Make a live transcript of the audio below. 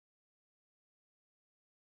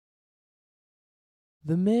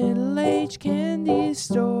The middle-aged candy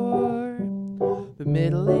store. The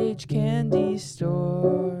middle-aged candy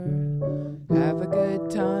store. Have a good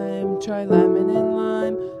time, try lemon and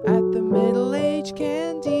lime at the middle-aged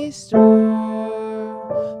candy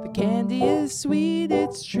store. The candy is sweet,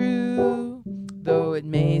 it's true, though it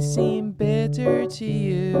may seem bitter to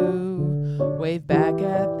you. Wave back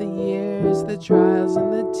at the years, the trials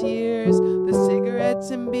and the tears, the cigarettes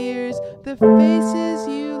and beers, the faces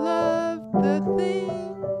you love,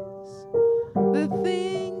 the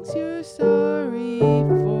things you're sorry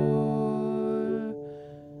for.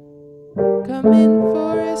 Come in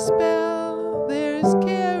for a spell, there's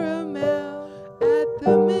caramel at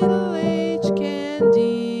the middle-aged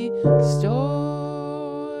candy store.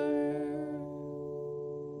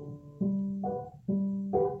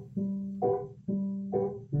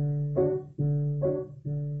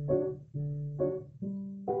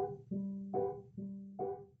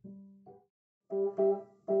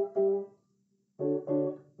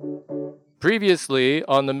 Previously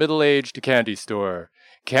on the middle-aged candy store,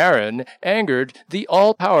 Karen angered the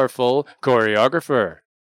all-powerful choreographer,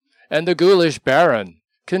 and the ghoulish Baron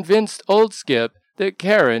convinced old Skip that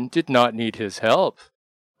Karen did not need his help.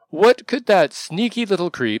 What could that sneaky little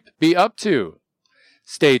creep be up to?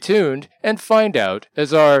 Stay tuned and find out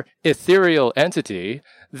as our ethereal entity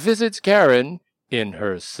visits Karen in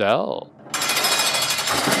her cell.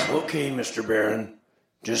 Okay, Mr. Baron.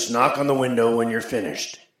 Just knock on the window when you're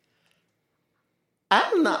finished.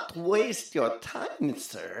 I'll not waste your time,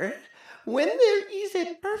 sir, when there is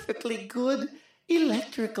a perfectly good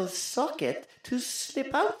electrical socket to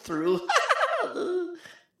slip out through.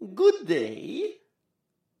 Good day.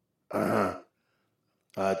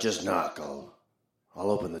 Just knock. I'll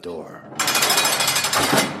open the door.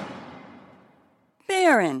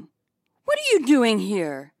 Baron, what are you doing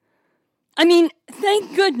here? I mean,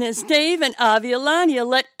 thank goodness Dave and Avialania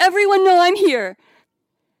let everyone know I'm here.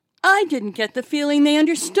 I didn't get the feeling they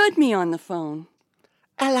understood me on the phone.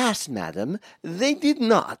 Alas, madam, they did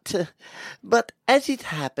not. But as it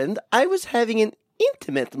happened, I was having an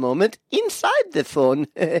intimate moment inside the phone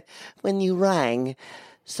when you rang,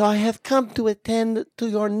 so I have come to attend to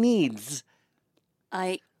your needs.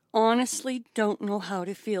 I honestly don't know how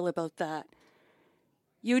to feel about that.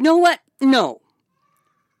 You know what? No.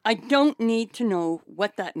 I don't need to know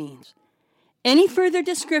what that means. Any further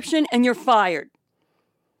description and you're fired.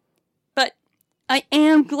 But I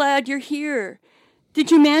am glad you're here.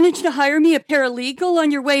 Did you manage to hire me a paralegal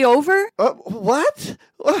on your way over? What?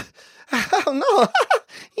 Oh, no.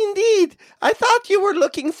 Indeed. I thought you were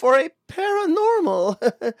looking for a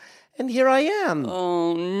paranormal. And here I am.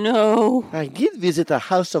 Oh, no. I did visit a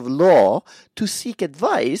house of law to seek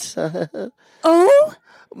advice. Oh?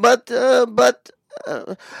 But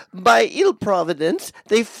by ill providence,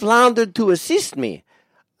 they floundered to assist me.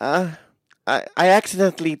 I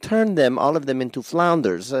accidentally turned all of them into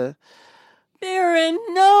flounders. Baron,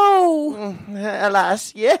 no!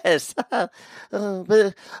 Alas, yes. But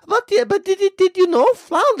did you know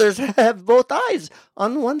flounders have both eyes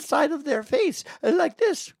on one side of their face, like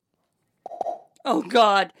this? Oh,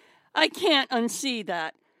 God, I can't unsee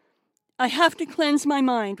that. I have to cleanse my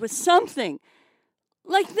mind with something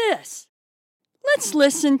like this. Let's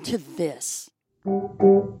listen to this.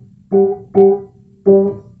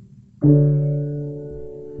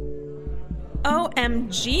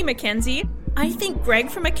 OMG, Mackenzie. I think Greg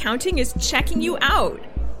from accounting is checking you out.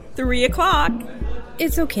 3 o'clock.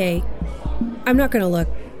 It's okay. I'm not going to look.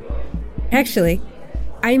 Actually,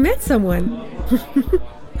 I met someone.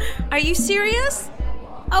 Are you serious?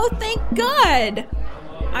 Oh, thank God.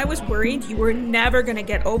 I was worried you were never going to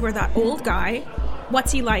get over that old guy.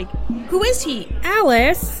 What's he like? Who is he?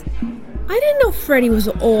 Alice! I didn't know Freddie was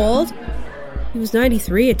old. He was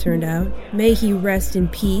 93, it turned out. May he rest in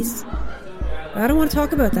peace. I don't want to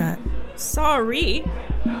talk about that. Sorry.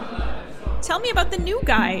 Tell me about the new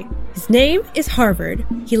guy. His name is Harvard.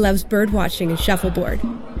 He loves bird watching and shuffleboard.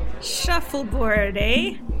 Shuffleboard,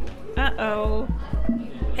 eh? Uh-oh.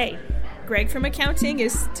 Hey, Greg from accounting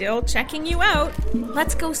is still checking you out.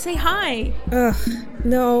 Let's go say hi. Ugh,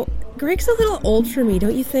 no. Greg's a little old for me,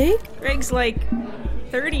 don't you think? Greg's like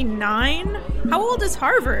 39? How old is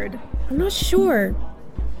Harvard? I'm not sure.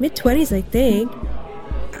 Mid-20s, I think.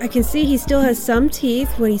 I can see he still has some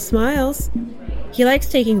teeth when he smiles. He likes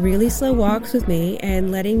taking really slow walks with me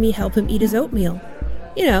and letting me help him eat his oatmeal.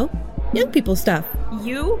 You know, young people stuff.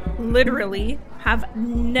 You literally have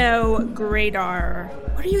no Graydar.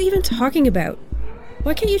 What are you even talking about?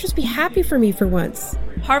 Why can't you just be happy for me for once?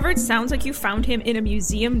 Harvard sounds like you found him in a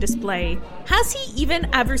museum display. Has he even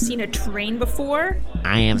ever seen a train before?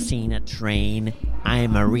 I have seen a train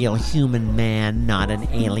I'm a real human man, not an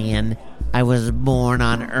alien. I was born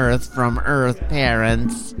on Earth from Earth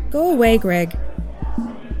parents. Go away, Greg.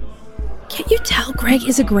 Can't you tell Greg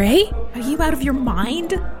is a Gray? Are you out of your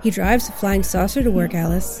mind? He drives a flying saucer to work,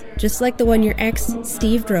 Alice. Just like the one your ex,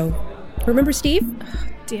 Steve, drove. Remember Steve?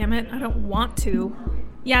 Damn it, I don't want to.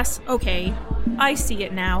 Yes, okay. I see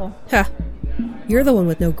it now. Huh. You're the one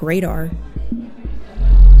with no Graydar.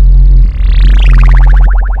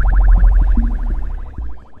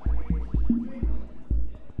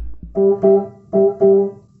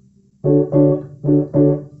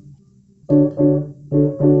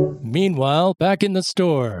 Meanwhile, back in the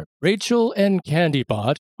store, Rachel and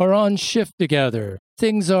Candybot are on shift together.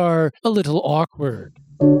 Things are a little awkward.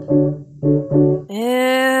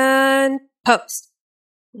 And post.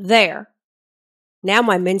 There. Now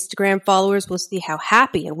my Instagram followers will see how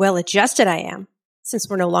happy and well-adjusted I am, since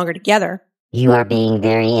we're no longer together. You are being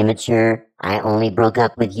very immature. I only broke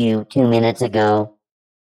up with you 2 minutes ago.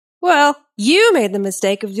 Well, you made the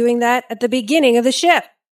mistake of doing that at the beginning of the shift.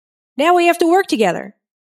 Now we have to work together.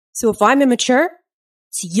 So if I'm immature,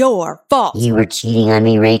 it's your fault. You were cheating on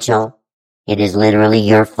me, Rachel. It is literally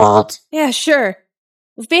your fault. Yeah, sure.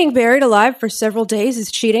 If being buried alive for several days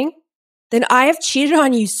is cheating, then I have cheated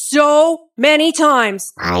on you so many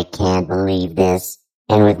times. I can't believe this.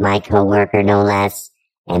 And with my coworker, no less.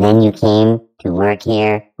 And then you came to work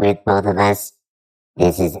here with both of us.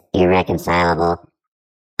 This is irreconcilable.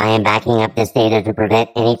 I am backing up this data to prevent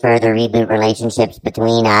any further reboot relationships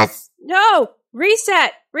between us. No!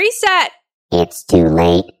 Reset! Reset! It's too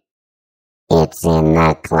late. It's in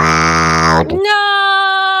the cloud. No!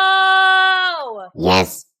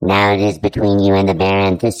 Yes, now it is between you and the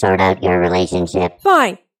Baron to sort out your relationship.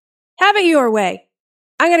 Fine. Have it your way.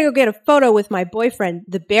 I'm gonna go get a photo with my boyfriend,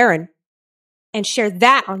 the Baron, and share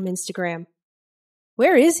that on Instagram.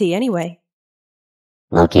 Where is he, anyway?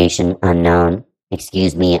 Location unknown.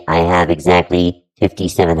 Excuse me, I have exactly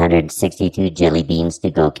 5,762 jelly beans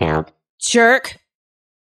to go count. Jerk.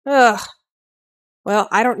 Ugh. Well,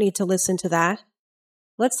 I don't need to listen to that.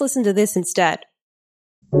 Let's listen to this instead.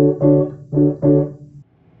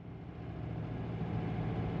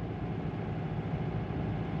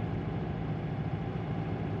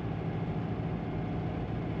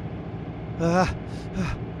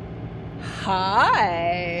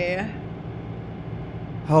 Hi.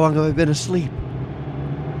 How long have I been asleep?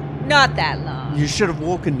 Not that long. You should have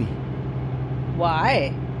woken me.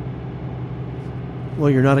 Why? Well,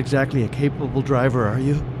 you're not exactly a capable driver, are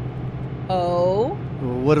you? Oh?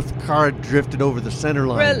 Well, what if the car had drifted over the center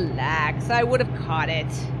line? Relax, I would have caught it.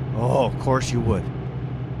 Oh, of course you would.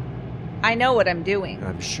 I know what I'm doing.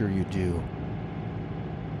 I'm sure you do.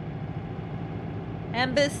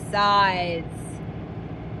 And besides...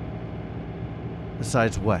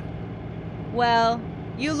 Besides what? Well,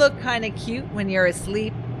 you look kind of cute when you're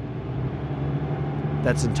asleep.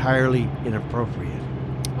 That's entirely inappropriate.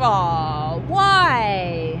 Aw,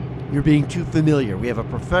 why? You're being too familiar. We have a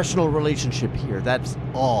professional relationship here, that's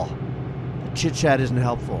all. The chit-chat isn't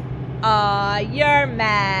helpful. Aw, you're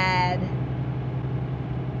mad.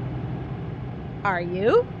 Are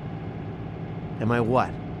you? Am I what?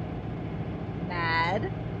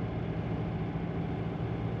 Mad?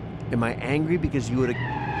 Am I angry because you would have...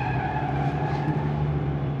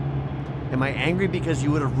 Am I angry because you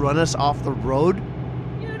would have run us off the road?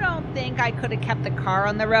 You don't think I could have kept the car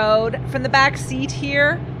on the road from the back seat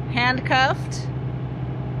here, handcuffed?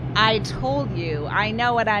 I told you, I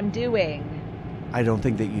know what I'm doing. I don't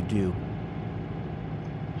think that you do.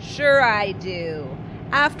 Sure I do.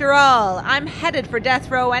 After all, I'm headed for death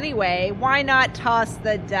row anyway. Why not toss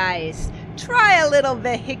the dice? Try a little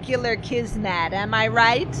vehicular kismet, am I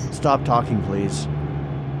right? Stop talking, please.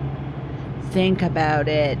 Think about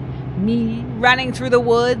it. Me running through the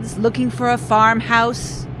woods looking for a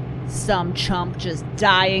farmhouse. Some chump just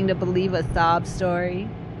dying to believe a sob story.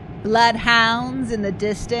 Bloodhounds in the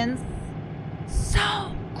distance.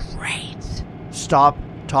 So great. Stop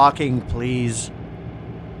talking, please.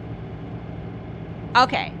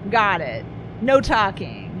 Okay, got it. No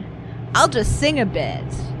talking. I'll just sing a bit.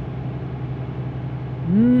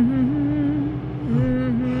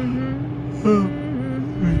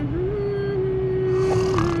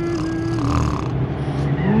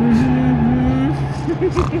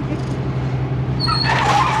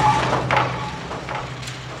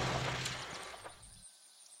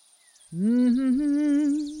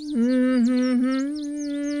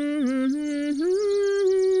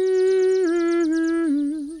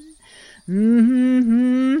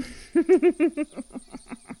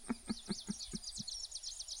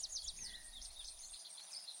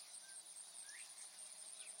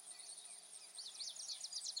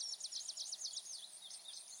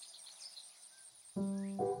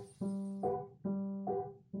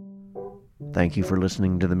 Thank you for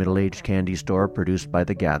listening to the Middle-Aged Candy Store, produced by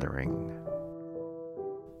The Gathering.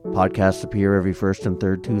 Podcasts appear every first and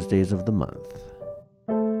third Tuesdays of the month.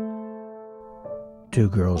 Two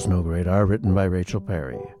Girls No Graydar, written by Rachel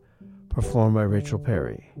Perry. Performed by Rachel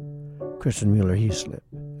Perry, Kristen Mueller-Heaslip,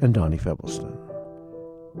 and Donnie Febbleston.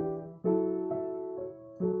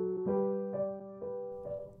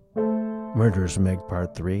 Murderous Meg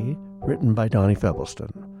Part 3, written by Donnie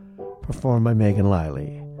Febbleston. Performed by Megan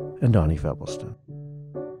Liley and Donnie Febbleston.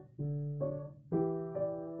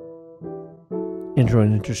 Intro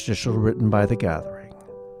and interstitial written by The Gathering.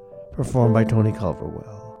 Performed by Tony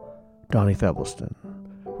Culverwell, Donnie Febbleston,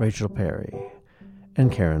 Rachel Perry,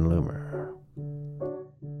 and Karen Loomer.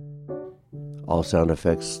 All sound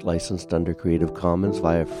effects licensed under Creative Commons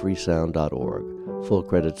via freesound.org. Full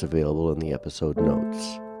credits available in the episode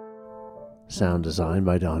notes. Sound design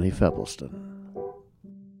by Donnie Febbleston.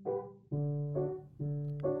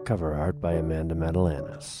 Cover art by Amanda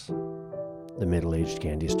Madalanis. The Middle-Aged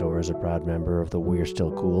Candy Store is a proud member of the We're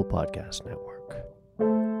Still Cool podcast network.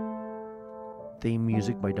 Theme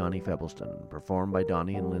music by Donnie Febbleston, performed by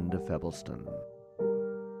Donnie and Linda Febbleston.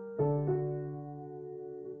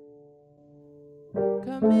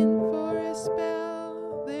 Come in